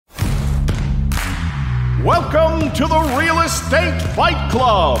Welcome to the Real Estate Fight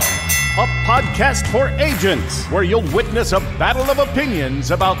Club, a podcast for agents where you'll witness a battle of opinions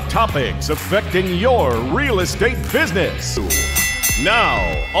about topics affecting your real estate business.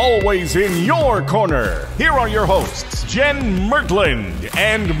 Now, always in your corner, here are your hosts, Jenn Mertland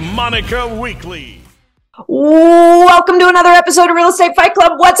and Monica Weekly. Welcome to another episode of Real Estate Fight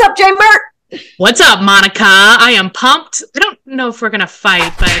Club. What's up, J. Mert? What's up, Monica? I am pumped. I don't know if we're going to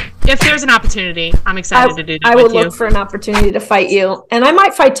fight, but if there's an opportunity, I'm excited to do that. I will look for an opportunity to fight you. And I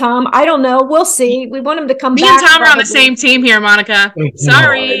might fight Tom. I don't know. We'll see. We want him to come back. Me and Tom are on the same team here, Monica.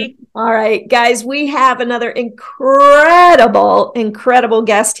 Sorry. All right, guys, we have another incredible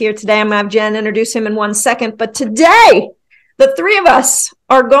guest here today. I'm going to have Jen introduce him in 1 second. But today, the three of us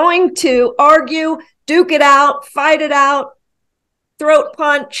are going to argue, duke it out, fight it out, throat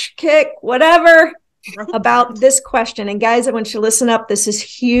punch, kick, whatever, about this question. And guys, I want you to listen up. This is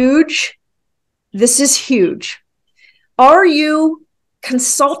huge. This is huge. Are you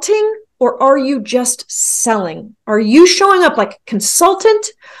consulting or are you just selling? Are you showing up like a consultant?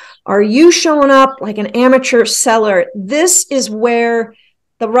 Are you showing up like an amateur seller? This is where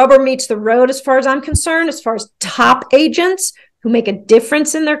the rubber meets the road as far as I'm concerned, as far as top agents who make a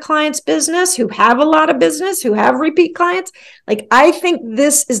difference in their clients' business, who have a lot of business, who have repeat clients. Like, I think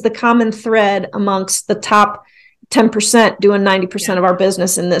this is the common thread amongst the top 10% doing 90% of our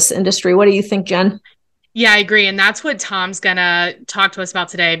business in this industry. What do you think, Jen? Yeah, I agree. And that's what Tom's going to talk to us about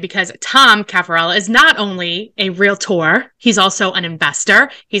today, because Tom Cafarella is not only a realtor, he's also an investor.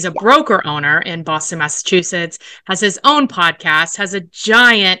 He's a broker owner in Boston, Massachusetts, has his own podcast, has a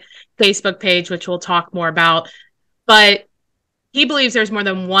giant Facebook page, which we'll talk more about. But he believes there's more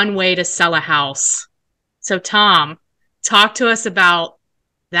than one way to sell a house. So, Tom, talk to us about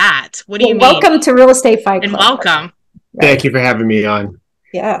that. What do you mean? Welcome to Real Estate Fight Club. And welcome. Thank you for having me on.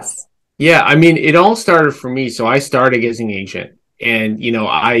 Yes. Yeah, I mean, it all started for me. So I started as an agent. And,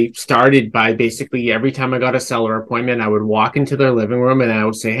 I started by basically every time I got a seller appointment, I would walk into their living room and I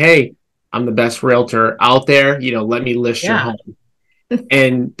would say, hey, I'm the best realtor out there. Let me list your home.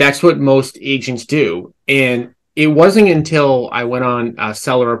 And that's what most agents do. And it wasn't until I went on a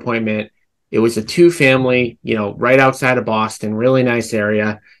seller appointment. It was a 2-family, right outside of Boston, really nice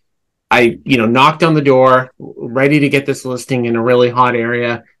area. I, knocked on the door, ready to get this listing in a really hot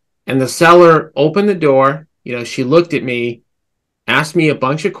area. And the seller opened the door. She looked at me, asked me a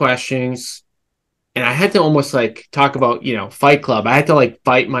bunch of questions, and I had to almost talk about, Fight Club. I had to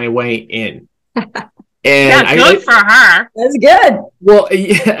fight my way in. And good for her. That's good. Well,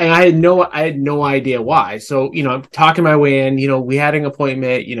 yeah, and I had no idea why. So, I'm talking my way in, we had an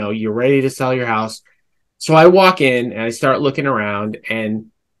appointment, you're ready to sell your house. So I walk in and I start looking around, and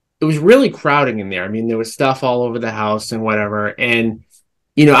it was really crowded in there. I mean, there was stuff all over the house and whatever. And,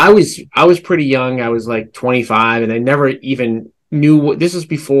 I was pretty young. I was 25, and I never even knew what this was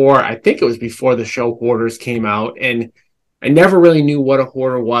before. I think it was before the show Hoarders came out, and I never really knew what a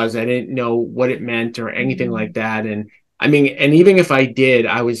hoarder was. I didn't know what it meant or anything like that. And I mean, and even if I did,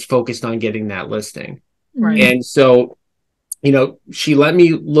 I was focused on getting that listing. Right. And so, she let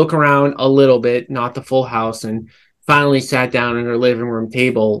me look around a little bit, not the full house, and finally sat down at her living room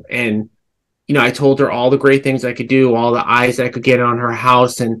table. And, I told her all the great things I could do, all the eyes I could get on her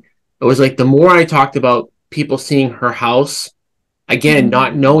house. And it was the more I talked about people seeing her house, again,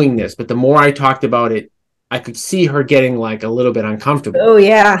 not knowing this, but the more I talked about it, I could see her getting a little bit uncomfortable. Oh,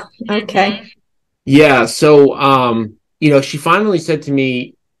 yeah. Okay. Yeah. So, she finally said to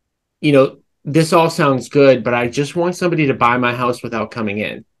me, this all sounds good, but I just want somebody to buy my house without coming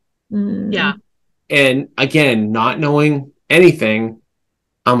in. Yeah. And again, not knowing anything,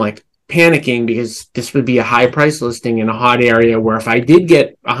 I'm panicking because this would be a high price listing in a hot area where if I did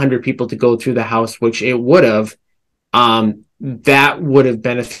get 100 people to go through the house, which it would have, that would have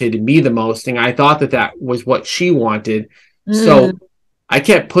benefited me the most. And I thought that was what she wanted. So I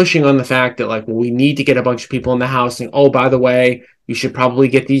kept pushing on the fact that we need to get a bunch of people in the house. And, oh, by the way, you should probably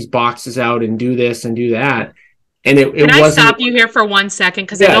get these boxes out and do this and do that. And it wasn't. Can I stop you here for 1 second?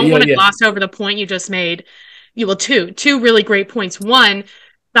 Because I don't want to gloss over the point you just made. Two really great points. One,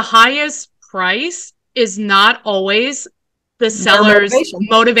 the highest price is not always the seller's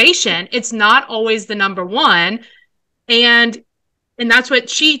motivation. It's not always the number one. And that's what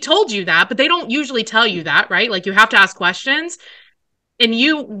she told you that, but they don't usually tell you that, right? You have to ask questions. And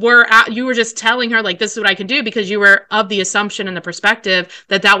you were just telling her this is what I can do because you were of the assumption and the perspective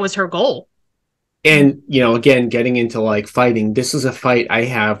that was her goal. And, again, getting into fighting, this is a fight I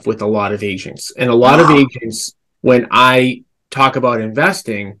have with a lot of agents. And a lot of agents, when I talk about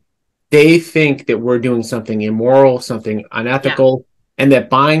investing, they think that we're doing something immoral, something unethical. and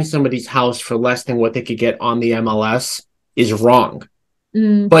that buying somebody's house for less than what they could get on the MLS is wrong.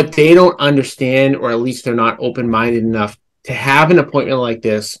 But they don't understand, or at least they're not open-minded enough to have an appointment like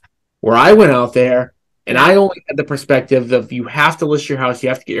this where I went out there and I only had the perspective of you have to list your house, you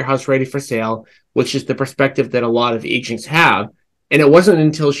have to get your house ready for sale, which is the perspective that a lot of agents have. And it wasn't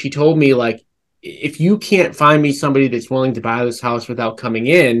until she told me, like, if you can't find me somebody that's willing to buy this house without coming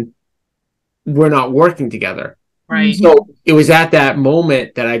in, we're not working together. Right. So it was at that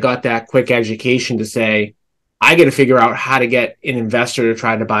moment that I got that quick education to say, I got to figure out how to get an investor to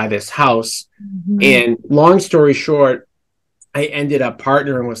try to buy this house. And long story short, I ended up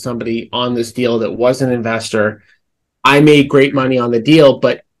partnering with somebody on this deal that was an investor. I made great money on the deal,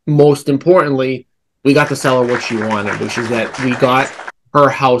 but most importantly, we got the seller what she wanted, which is that we got her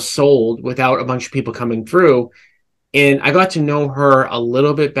house sold without a bunch of people coming through. And I got to know her a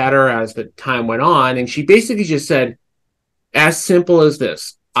little bit better as the time went on. And she basically just said, as simple as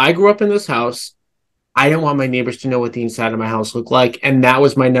this: I grew up in this house. I didn't want my neighbors to know what the inside of my house looked like. And that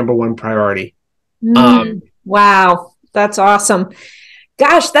was my number one priority. Wow. That's awesome.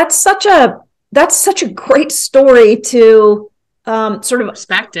 Gosh, that's such a great story to sort of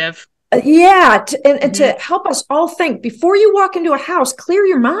perspective. To help us all think before you walk into a house, clear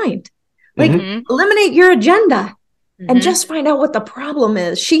your mind, like eliminate your agenda and just find out what the problem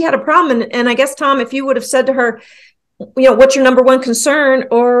is. She had a problem. And I guess, Tom, if you would have said to her, what's your number one concern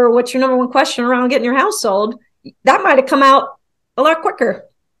or what's your number one question around getting your house sold, that might have come out a lot quicker.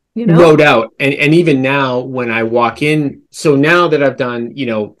 No doubt. And even now when I walk in, so now that I've done,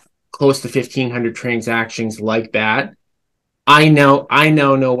 close to 1,500 transactions like that, I now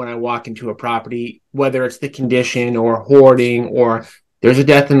know when I walk into a property, whether it's the condition or hoarding or there's a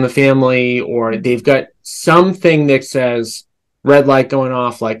death in the family or they've got something that says red light going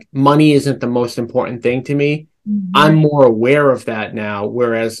off, like money isn't the most important thing to me. I'm more aware of that now.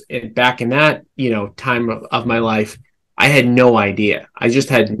 Whereas back in that, time of my life, I had no idea. I just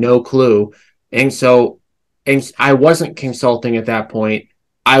had no clue. And I wasn't consulting at that point.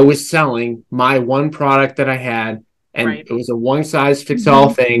 I was selling my one product that I had, and it was a one size fits all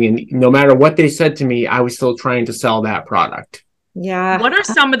thing. And no matter what they said to me, I was still trying to sell that product. Yeah. What are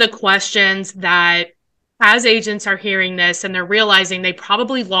some of the questions that, as agents are hearing this and they're realizing they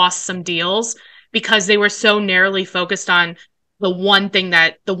probably lost some deals because they were so narrowly focused on the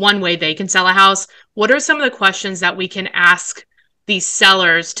one way they can sell a house? What are some of the questions that we can ask these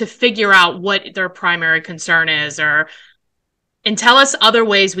sellers to figure out what their primary concern is, and tell us other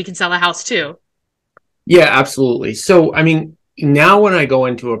ways we can sell a house too? Yeah, absolutely. So, now when I go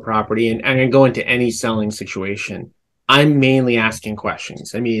into a property and I go into any selling situation, I'm mainly asking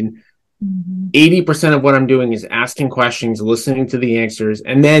questions. 80% of what I'm doing is asking questions, listening to the answers.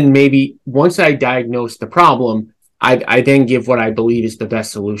 And then maybe once I diagnose the problem, I then give what I believe is the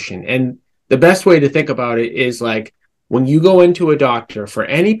best solution. And the best way to think about it is like when you go into a doctor for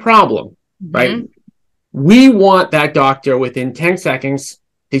any problem, right? We want that doctor within 10 seconds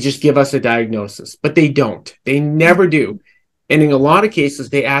to just give us a diagnosis, but they don't. They never do. And in a lot of cases,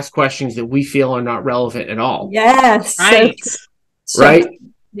 they ask questions that we feel are not relevant at all. Yes. Right. Right.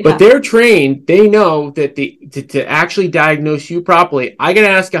 Yeah. But they're trained. They know that to actually diagnose you properly, I got to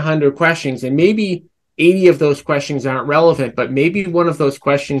ask 100 questions, and maybe 80 of those questions aren't relevant, but maybe one of those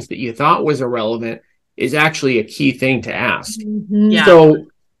questions that you thought was irrelevant is actually a key thing to ask. Yeah. So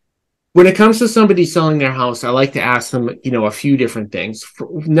when it comes to somebody selling their house, I like to ask them, a few different things.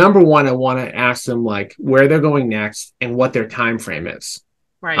 Number one, I want to ask them like where they're going next and what their time frame is.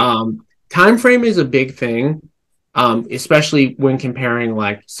 Right. Time frame is a big thing, especially when comparing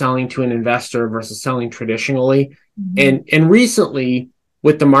like selling to an investor versus selling traditionally. And recently,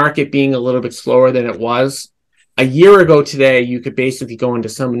 with the market being a little bit slower than it was a year ago today, you could basically go into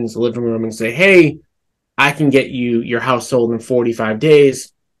someone's living room and say, hey, I can get you your house sold in 45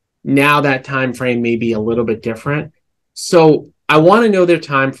 days. Now that time frame may be a little bit different. So I want to know their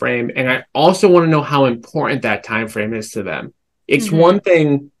time frame, and I also want to know how important that time frame is to them. It's one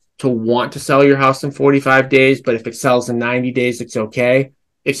thing to want to sell your house in 45 days, but if it sells in 90 days, it's okay.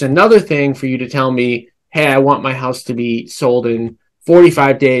 It's another thing for you to tell me, hey, I want my house to be sold in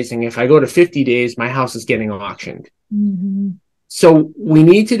 45 days, and if I go to 50 days, my house is getting auctioned. So we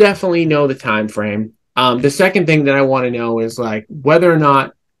need to definitely know the time frame. The second thing that I want to know is like whether or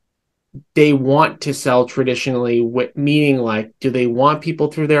not they want to sell traditionally, meaning like, do they want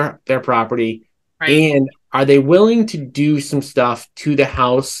people through their property? Right. And are they willing to do some stuff to the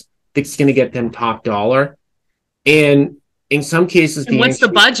house that's going to get them top dollar? And in some cases, and what's the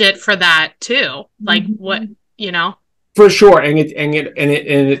budget for that too? Like what? For sure, and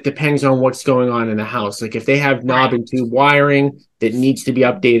it depends on what's going on in the house. Like if they have knob and tube wiring that needs to be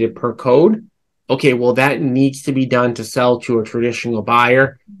updated per code, okay, well that needs to be done to sell to a traditional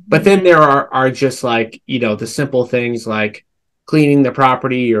buyer. But then there are just like, you know, the simple things like cleaning the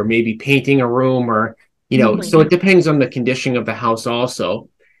property or maybe painting a room or, you know, so it depends on the condition of the house also.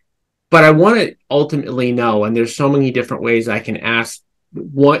 But I want to ultimately know, and there's so many different ways I can ask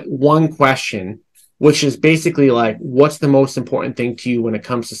one question, which is basically like, what's the most important thing to you when it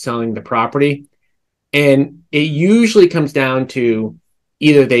comes to selling the property? And it usually comes down to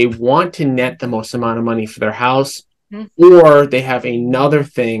either they want to net the most amount of money for their house, or they have another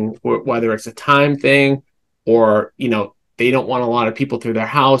thing, whether it's a time thing or, you know, they don't want a lot of people through their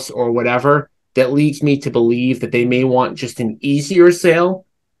house or whatever, that leads me to believe that they may want just an easier sale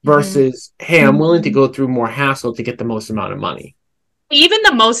versus, hey, I'm willing to go through more hassle to get the most amount of money. Even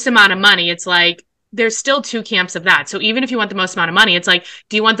the most amount of money, it's like, there's still two camps of that. So even if you want the most amount of money, it's like,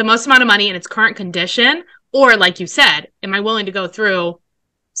 do you want the most amount of money in its current condition? Or like you said, am I willing to go through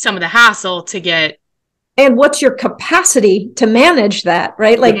some of the hassle to get... And what's your capacity to manage that,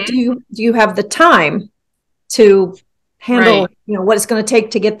 right? Like, do you have the time to handle, you know, what it's going to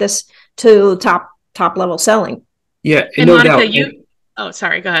take to get this to top level selling? Yeah. And no Monica, doubt. Oh,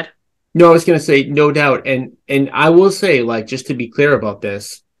 sorry, go ahead. No, I was going to say, no doubt. And I will say, like, just to be clear about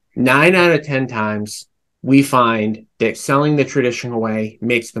this, 9 out of 10 times we find that selling the traditional way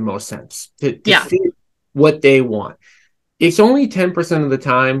makes the most sense to fit what they want. It's only 10% of the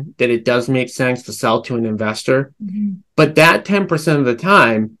time that it does make sense to sell to an investor. But that 10% of the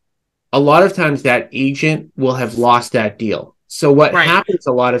time, a lot of times that agent will have lost that deal. So what happens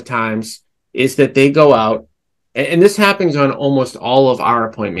a lot of times is that they go out, and this happens on almost all of our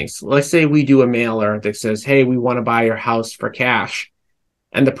appointments. Let's say we do a mailer that says, hey, we want to buy your house for cash.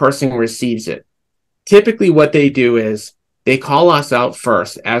 And the person receives it. Typically what they do is they call us out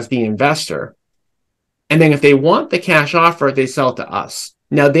first as the investor. And then if they want the cash offer, they sell it to us.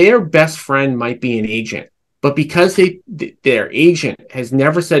 Now their best friend might be an agent, but because their agent has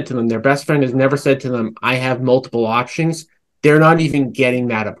never said to them, their best friend has never said to them, I have multiple options, they're not even getting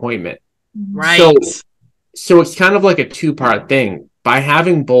that appointment. Right. So it's kind of like a two-part thing. By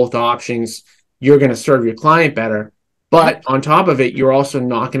having both options, you're going to serve your client better. But on top of it, you're also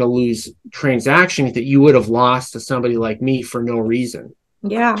not going to lose transactions that you would have lost to somebody like me for no reason.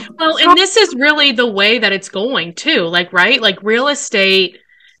 Yeah. Well, and this is really the way that it's going too. Like, right? Like real estate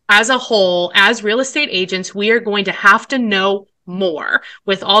as a whole, as real estate agents, we are going to have to know more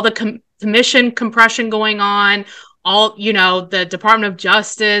with all the commission compression going on, all, you know, the Department of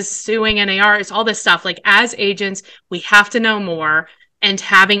Justice suing NARs, all this stuff. Like as agents, we have to know more, and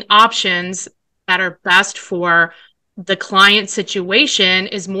having options that are best for the client situation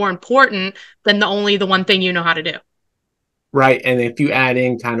is more important than the one thing you know how to do. Right. And if you add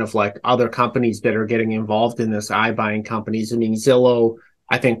in kind of like other companies that are getting involved in this, iBuying companies, I mean, Zillow,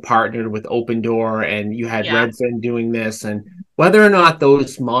 I think, partnered with Open Door, and you had Redfin doing this. And whether or not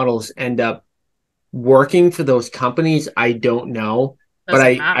those models end up working for those companies, I don't know.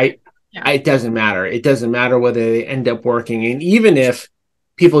 But it doesn't matter. It doesn't matter whether they end up working. And even if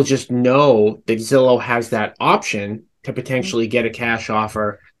people just know that Zillow has that option to potentially get a cash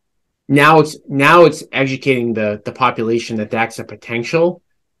offer, now it's educating the population that that's a potential.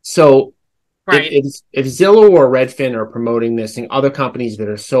 So if Zillow or Redfin are promoting this, and other companies that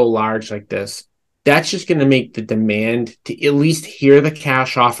are so large like this, that's just going to make the demand to at least hear the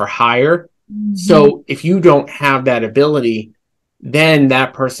cash offer higher. So if you don't have that ability, then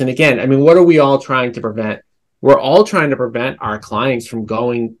that person, again, I mean, what are we all trying to prevent? We're all trying to prevent our clients from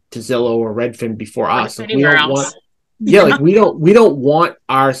going to Zillow or Redfin before us. Like, we don't want, like we don't want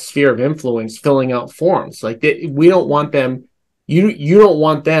our sphere of influence filling out forms. Like we don't want them. You don't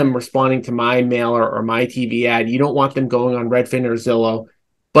want them responding to my mailer or my TV ad. You don't want them going on Redfin or Zillow,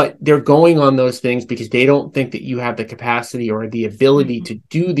 but they're going on those things because they don't think that you have the capacity or the ability to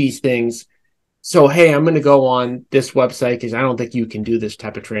do these things. So, hey, I'm going to go on this website because I don't think you can do this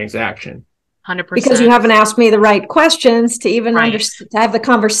type of transaction. 100%. Because you haven't asked me the right questions to even to have the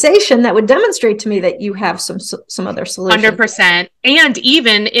conversation that would demonstrate to me that you have some other solution. 100%. And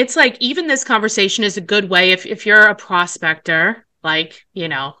even it's like, even this conversation is a good way if you're a prospector, like, you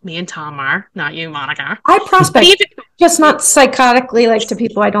know, me and Tom are, not you, Monica. I prospect, just not psychotically, like to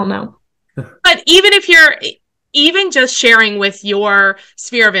people I don't know. But even if you're even just sharing with your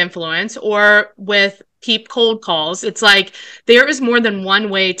sphere of influence or with keep cold calls, it's like there is more than one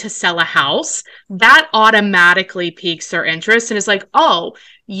way to sell a house. That automatically piques their interest and is like, oh,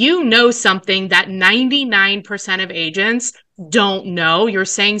 you know something that 99% of agents don't know. You're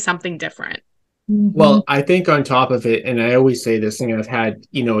saying something different. Well, I think on top of it, and I always say this thing, I've had,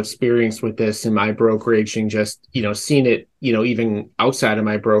 experience with this in my brokerage and just, seen it, even outside of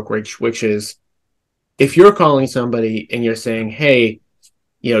my brokerage, which is if you're calling somebody and you're saying, hey,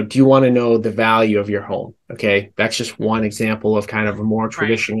 do you want to know the value of your home? Okay. That's just one example of kind of a more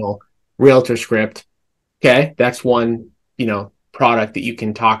traditional realtor script. Okay. That's one, product that you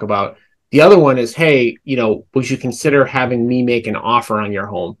can talk about. The other one is, hey, would you consider having me make an offer on your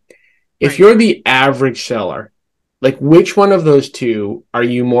home? If you're the average seller, like which one of those two are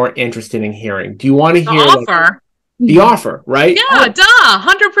you more interested in hearing? Do you want to hear offer? The offer, right? Yeah, 100%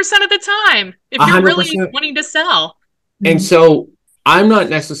 of the time. If you're 100%. Really wanting to sell. And so I'm not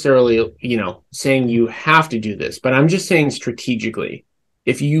necessarily, saying you have to do this, but I'm just saying strategically,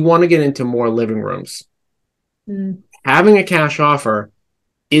 if you want to get into more living rooms, having a cash offer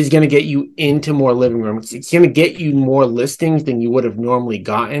is going to get you into more living rooms. It's going to get you more listings than you would have normally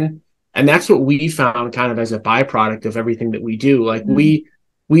gotten. And that's what we found kind of as a byproduct of everything that we do. Like we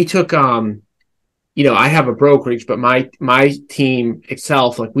took, I have a brokerage, but my team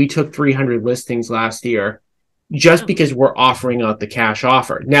itself, like we took 300 listings last year just because we're offering out the cash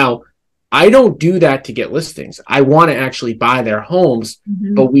offer. Now, I don't do that to get listings. I want to actually buy their homes,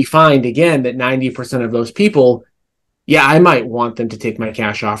 but we find again that 90% of those people, I might want them to take my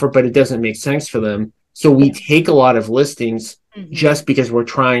cash offer, but it doesn't make sense for them. So we take a lot of listings just because we're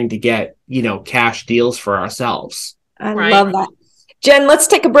trying to get, cash deals for ourselves. I love that. Jen, let's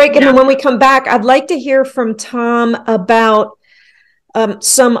take a break. And then when we come back, I'd like to hear from Tom about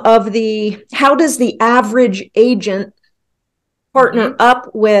some of how does the average agent partner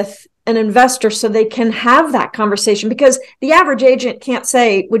up with an investor so they can have that conversation? Because the average agent can't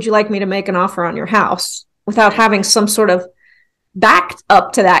say, would you like me to make an offer on your house without having some sort of back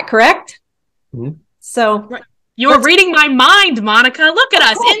up to that, correct? So you're reading my mind, Monica. Look at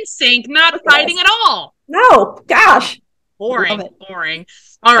us in sync, not fighting at all. No, gosh. Boring.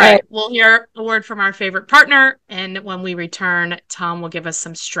 All right. We'll hear a word from our favorite partner. And when we return, Tom will give us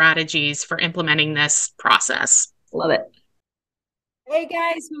some strategies for implementing this process. Love it. Hey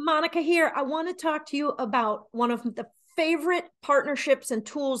guys, Monica here. I want to talk to you about one of the favorite partnerships and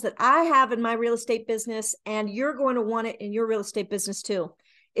tools that I have in my real estate business, and you're going to want it in your real estate business too.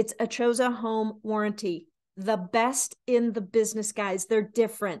 It's Achosa Home Warranty. The best in the business, guys. They're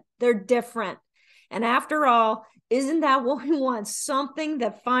different. And after all, isn't that what we want? Something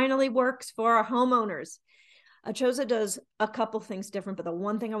that finally works for our homeowners. Achosa does a couple things different, but the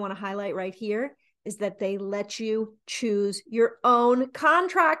one thing I want to highlight right here is that they let you choose your own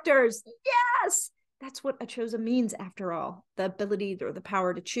contractors. Yes, that's what Achosa means after all, the ability or the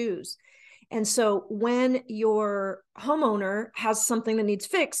power to choose. And so when your homeowner has something that needs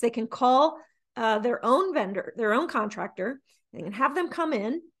fixed, they can call their own vendor, their own contractor. They can have them come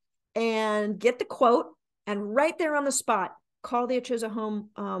in and get the quote, and right there on the spot, call the Achosa Home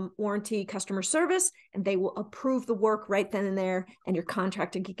Warranty customer service, and they will approve the work right then and there, and your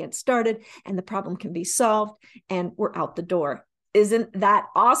contractor can get started, and the problem can be solved, and we're out the door. Isn't that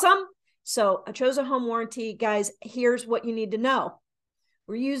awesome? So Achosa Home Warranty, guys, here's what you need to know.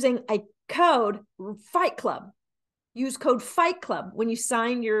 We're using a code, Fight Club. Use code Fight Club when you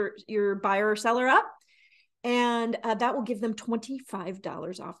sign your buyer or seller up. And that will give them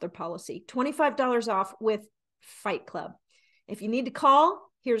 $25 off their policy. $25 off with Fight Club. If you need to call,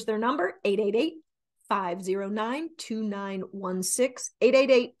 here's their number,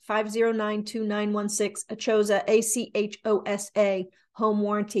 888-509-2916. 888-509-2916. Achosa, Achosa Home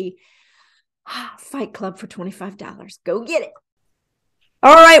Warranty. Fight Club for $25. Go get it.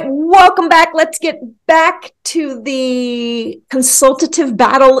 All right, welcome back. Let's get back to the consultative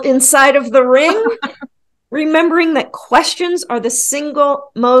battle inside of the ring. Remembering that questions are the single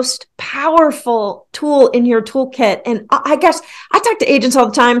most powerful tool in your toolkit. And I guess I talk to agents all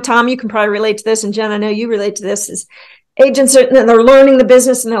the time. Tom, you can probably relate to this. And Jen, I know you relate to this. Is agents they're learning the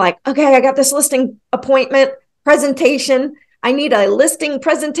business and they're like, okay, I got this listing appointment presentation. I need a listing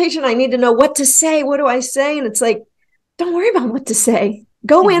presentation. I need to know what to say. What do I say? And it's like, don't worry about what to say.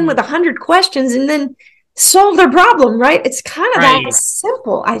 Go in with 100 questions and then solve their problem, right? It's kind of that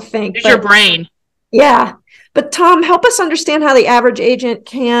simple, I think. It's your brain. Yeah. But Tom, help us understand how the average agent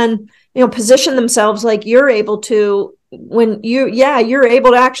can, position themselves like you're able to when you're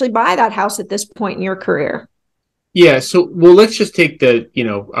able to actually buy that house at this point in your career. Yeah. So, let's just take the,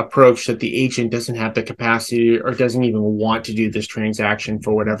 approach that the agent doesn't have the capacity or doesn't even want to do this transaction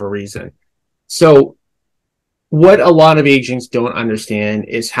for whatever reason. So what a lot of agents don't understand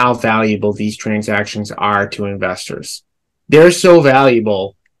is how valuable these transactions are to investors. They're so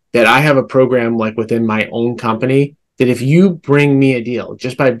valuable that I have a program like within my own company that if you bring me a deal,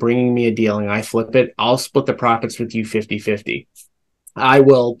 just by bringing me a deal and I flip it, I'll split the profits with you 50-50. I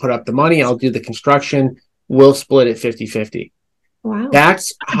will put up the money. I'll do the construction. We'll split it 50-50. Wow.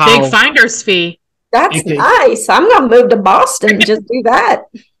 That's a big finder's fee. That's nice. I'm going to move to Boston and just do that.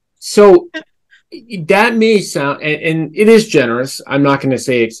 So that may sound, and it is generous. I'm not going to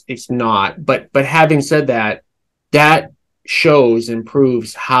say it's not, but having said that, that shows and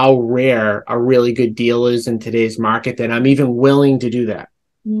proves how rare a really good deal is in today's market, that I'm even willing to do that.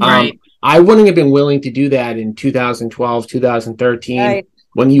 Right. I wouldn't have been willing to do that in 2012, 2013, right.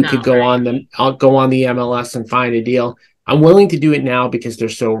 when you could go on the MLS and find a deal. I'm willing to do it now because they're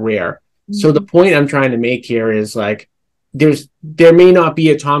so rare. So the point I'm trying to make here is like, there may not be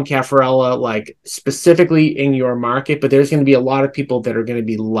a Tom Cafarella like specifically in your market, but there's going to be a lot of people that are going to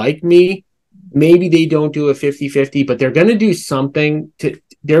be like me. Maybe they don't do a 50-50, but they're going to do something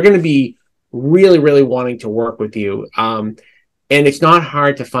they're going to be really, really wanting to work with you. And it's not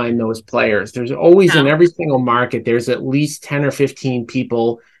hard to find those players. There's always in every single market, there's at least 10 or 15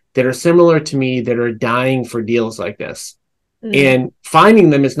 people that are similar to me that are dying for deals like this. And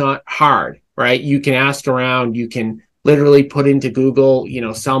finding them is not hard, right? You can ask around, you can literally put into Google,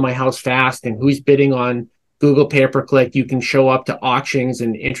 sell my house fast and who's bidding on Google pay-per-click. You can show up to auctions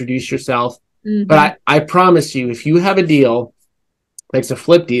and introduce yourself. But I promise you, if you have a deal, like it's a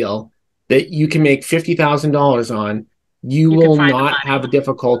flip deal that you can make $50,000 on, you will not have a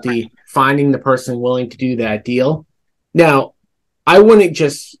difficulty finding the person willing to do that deal. Now, I wouldn't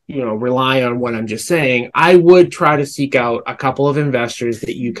just, rely on what I'm just saying. I would try to seek out a couple of investors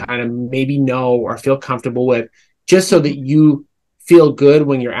that you kind of maybe know or feel comfortable with, just so that you feel good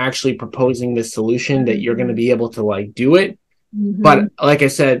when you're actually proposing this solution that you're going to be able to like do it. But like I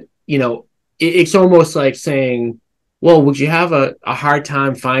said, it's almost like saying, well, would you have a hard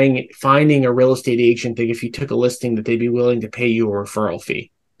time finding a real estate agent that if you took a listing that they'd be willing to pay you a referral fee?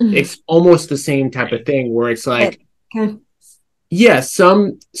 It's almost the same type of thing where it's like,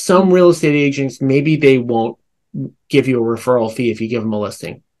 some real estate agents, maybe they won't give you a referral fee if you give them a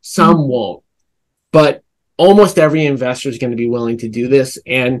listing. Some won't. But almost every investor is going to be willing to do this.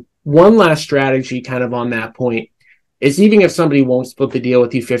 And one last strategy kind of on that point is, even if somebody won't split the deal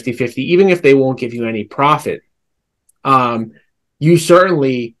with you 50-50, even if they won't give you any profit, you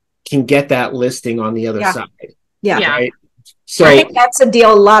certainly can get that listing on the other side. Right? So I think that's a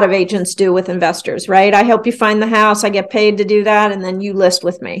deal a lot of agents do with investors, right? I help you find the house, I get paid to do that, and then you list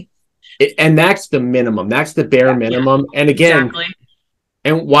with me. And that's the minimum. That's the bare minimum. And again,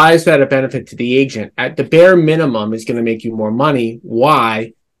 and why is that a benefit to the agent? At the bare minimum is going to make you more money.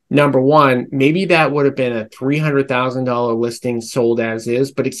 Why? Number one, maybe that would have been a $300,000 listing sold as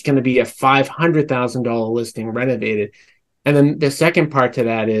is, but it's going to be a $500,000 listing renovated. And then the second part to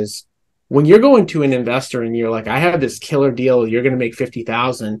that is, when you're going to an investor and you're like, I have this killer deal, you're going to make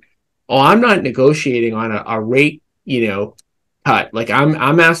 $50,000. Oh, I'm not negotiating on a rate, cut. Like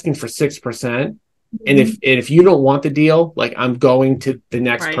I'm asking for 6%. And if you don't want the deal, like I'm going to the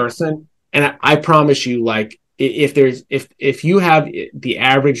next person. And I promise you, like if you have the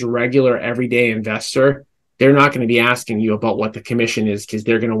average regular everyday investor, they're not going to be asking you about what the commission is, because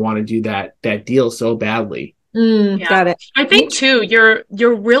they're going to want to do that deal so badly. Got it. I think too, you're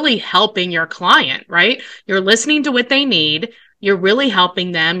really helping your client, right? You're listening to what they need. You're really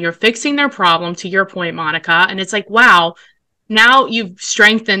helping them. You're fixing their problem, to your point, Monica. And it's like, wow, now you've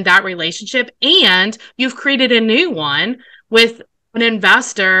strengthened that relationship and you've created a new one with an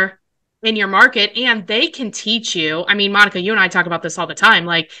investor in your market, and they can teach you. I mean, Monica, you and I talk about this all the time.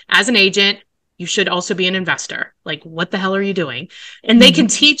 Like, as an agent, you should also be an investor. Like, what the hell are you doing? And they can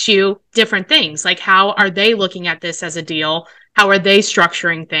teach you different things. Like, how are they looking at this as a deal? How are they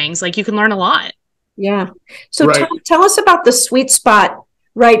structuring things? Like, you can learn a lot. Yeah. So tell us about the sweet spot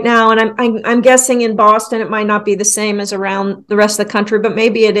right now. And I'm guessing in Boston, it might not be the same as around the rest of the country, but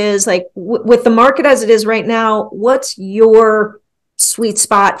maybe it is. Like with the market as it is right now, what's your sweet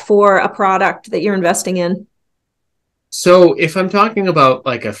spot for a product that you're investing in? So if I'm talking about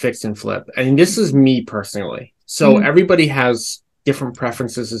like a fix and flip, and this is me personally, so everybody has different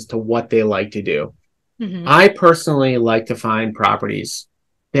preferences as to what they like to do. I personally like to find properties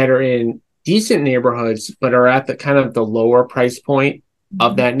that are in decent neighborhoods, but are at the kind of the lower price point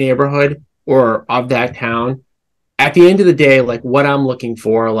of that neighborhood or of that town. At the end of the day, like what I'm looking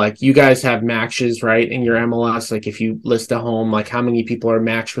for, like you guys have matches, right, in your MLS. Like if you list a home, like how many people are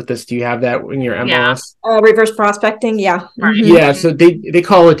matched with this? Do you have that in your MLS? Reverse prospecting, yeah. Yeah, so they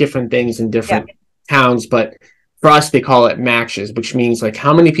call it different things in different towns, but for us, they call it matches, which means like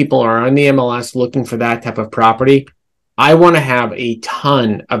how many people are on the MLS looking for that type of property. I want to have a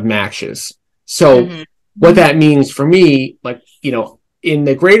ton of matches. So what that means for me, like, you know, in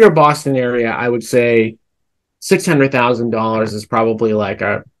the greater Boston area, I would say $600,000 is probably like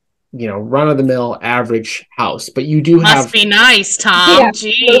a, you know, run-of-the-mill average house. But you do Must be nice, Tom.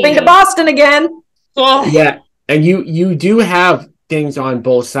 Yeah, moving to Boston again. Oh. Yeah, and you do have things on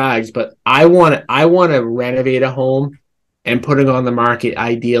both sides, but I want to renovate a home and put it on the market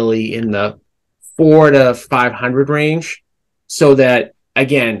ideally in the 400 to 500 range, so that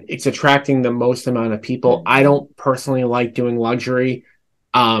again it's attracting the most amount of people. I don't personally like doing luxury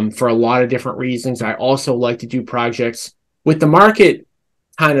for a lot of different reasons. I also like to do projects with the market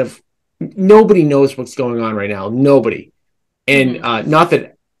kind of, nobody knows what's going on right now. Nobody. And not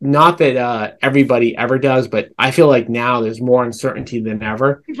that everybody ever does, but I feel like now there's more uncertainty than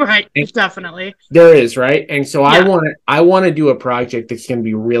ever. Right, and definitely. There is, right? And so I want to do a project that's going to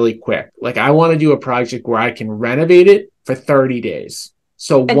be really quick. Like I want to do a project where I can renovate it for 30 days.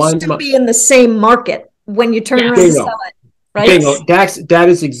 So and still be in the same market when you turn around and sell it. Right? Bingo. That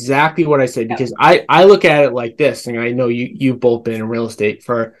is exactly what I said, because I look at it like this, and I know you've both been in real estate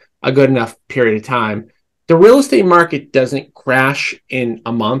for a good enough period of time. The real estate market doesn't crash in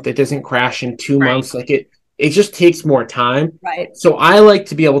a month. It doesn't crash in 2 months. Like it just takes more time. Right. So I like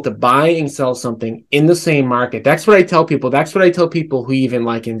to be able to buy and sell something in the same market. That's what I tell people. That's what I tell people who even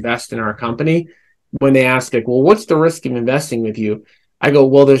like invest in our company when they ask, like, well, what's the risk of investing with you? I go,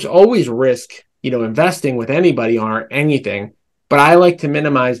 well, there's always risk, you know, investing with anybody or anything. But I like to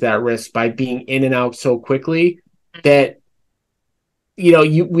minimize that risk by being in and out so quickly that, you know,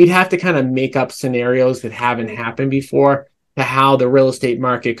 we'd have to kind of make up scenarios that haven't happened before to how the real estate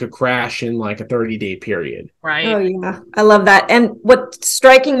market could crash in like a 30-day period. Right. Oh, yeah. I love that. And what's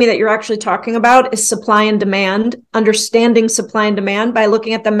striking me that you're actually talking about is supply and demand, understanding supply and demand by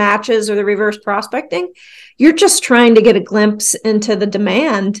looking at the matches or the reverse prospecting. You're just trying to get a glimpse into the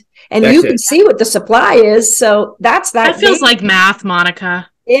demand, and you can see what the supply is. So that feels like math, Monica.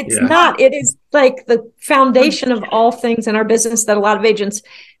 It's not. It is like the foundation of all things in our business that a lot of agents,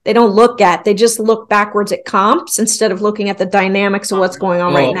 they don't look at. They just look backwards at comps instead of looking at the dynamics of what's going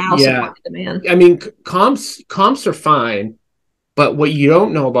on right now. Supply and demand. I mean, comps are fine, but what you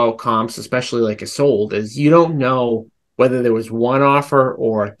don't know about comps, especially like a sold, is you don't know whether there was one offer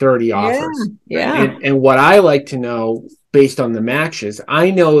or 30 offers. Yeah. And what I like to know based on the matches, I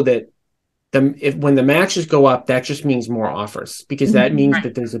know that when the matches go up, that just means more offers, because that means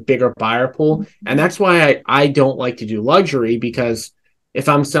that there's a bigger buyer pool. And that's why I don't like to do luxury, because if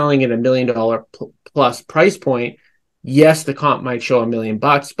I'm selling at $1 million plus price point, yes, the comp might show $1 million,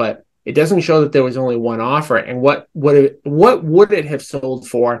 but it doesn't show that there was only one offer. And what would it have sold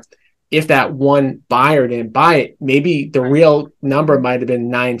for if that one buyer didn't buy it? Maybe the real number might have been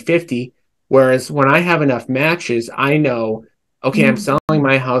 $950. Whereas when I have enough matches, I know, okay, I'm selling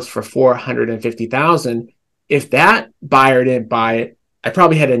my house for $450,000. If that buyer didn't buy it, I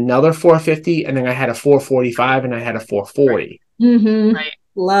probably had another $450, and then I had a $445, and I had a $440. Right.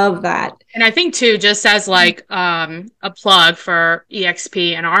 Love that. And I think too, just as like a plug for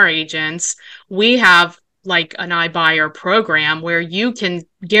EXP and our agents, we have like an iBuyer program where you can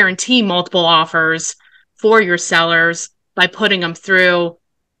guarantee multiple offers for your sellers by putting them through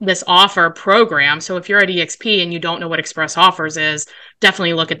this offer program. So if you're at EXP and you don't know what express offers is,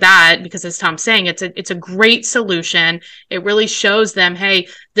 definitely look at that, because as Tom's saying, it's a great solution. It really shows them, hey,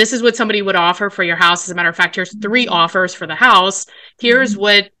 this is what somebody would offer for your house. As a matter of fact, here's 3 offers for the house. Here's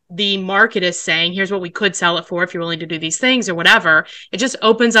what the market is saying. Here's what we could sell it for if you're willing to do these things or whatever. It just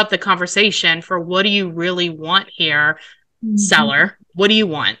opens up the conversation for, what do you really want here, seller? What do you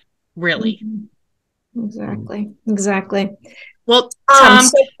want, really? Exactly. Well, Tom,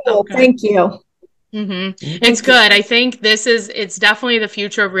 so cool. Thank you. It's good. I think it's definitely the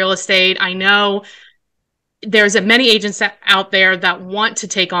future of real estate. I know there's many agents out there that want to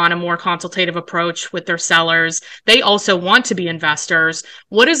take on a more consultative approach with their sellers. They also want to be investors.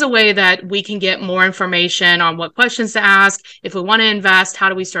 What is a way that we can get more information on what questions to ask? If we want to invest, how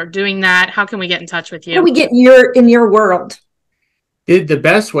do we start doing that? How can we get in touch with you? How do we get in your world? The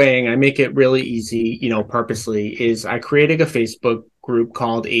best way, and I make it really easy, you know, purposely, is I created a Facebook group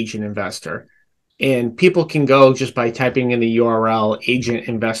called Agent Investor. And people can go just by typing in the URL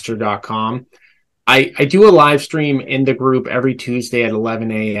agentinvestor.com. I do a live stream in the group every Tuesday at 11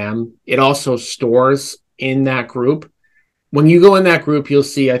 a.m. It also stores in that group. When you go in that group, you'll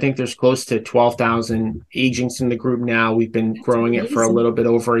see, I think there's close to 12,000 agents in the group now. We've been growing it for a little bit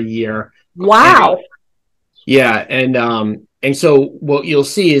over a year. Wow. And so what you'll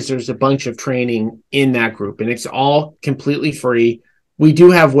see is there's a bunch of training in that group, and it's all completely free. We do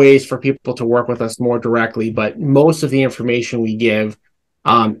have ways for people to work with us more directly, but most of the information we give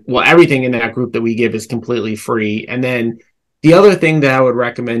Well, everything in that group that we give is completely free. And then the other thing that I would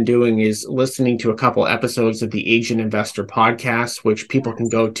recommend doing is listening to a couple episodes of the Agent Investor podcast, which people can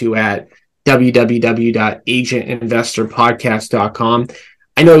go to at www.agentinvestorpodcast.com.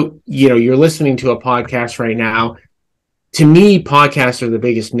 I know, you're listening to a podcast right now. To me, podcasts are the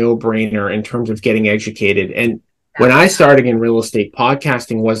biggest no-brainer in terms of getting educated. And when I started in real estate,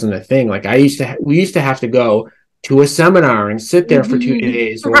 podcasting wasn't a thing. Like we used to have to go to a seminar and sit there for 2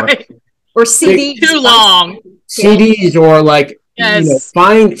 days, or CDs too long. CDs, or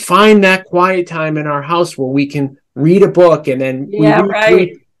find that quiet time in our house where we can read a book, and then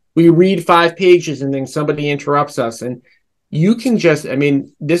we read 5 pages, and then somebody interrupts us, and you can just,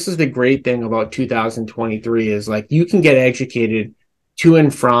 this is the great thing about 2023 is you can get educated to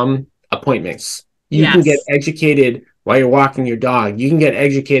and from appointments. You can get educated while you're walking your dog. You can get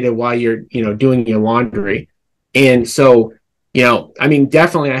educated while you're, doing your laundry. And so,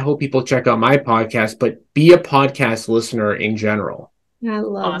 definitely I hope people check out my podcast, but be a podcast listener in general. I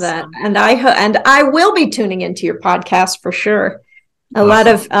love that. And I will be tuning into your podcast for sure. A lot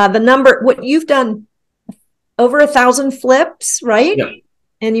of what you've done, over 1,000 flips, right? Yeah.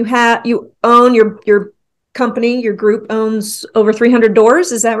 And you own your company, your group owns over 300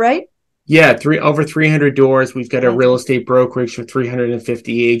 doors. Is that right? Yeah, over 300 doors. We've got a real estate brokerage with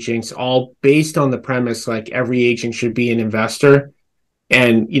 350 agents, all based on the premise every agent should be an investor.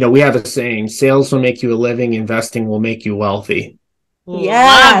 And, we have a saying, sales will make you a living, investing will make you wealthy.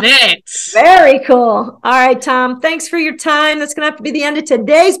 Yeah, love it. Very cool. All right, Tom, thanks for your time. That's going to have to be the end of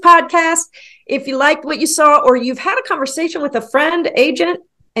today's podcast. If you liked what you saw, or you've had a conversation with a friend, agent,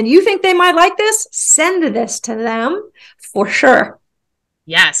 and you think they might like this, send this to them for sure.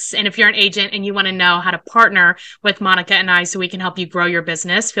 Yes. And if you're an agent and you want to know how to partner with Monica and I so we can help you grow your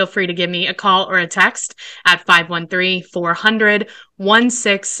business, feel free to give me a call or a text at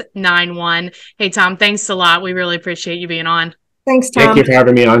 513-400-1691. Hey, Tom, thanks a lot. We really appreciate you being on. Thanks, Tom. Thank you for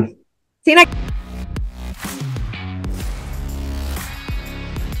having me on. See you next.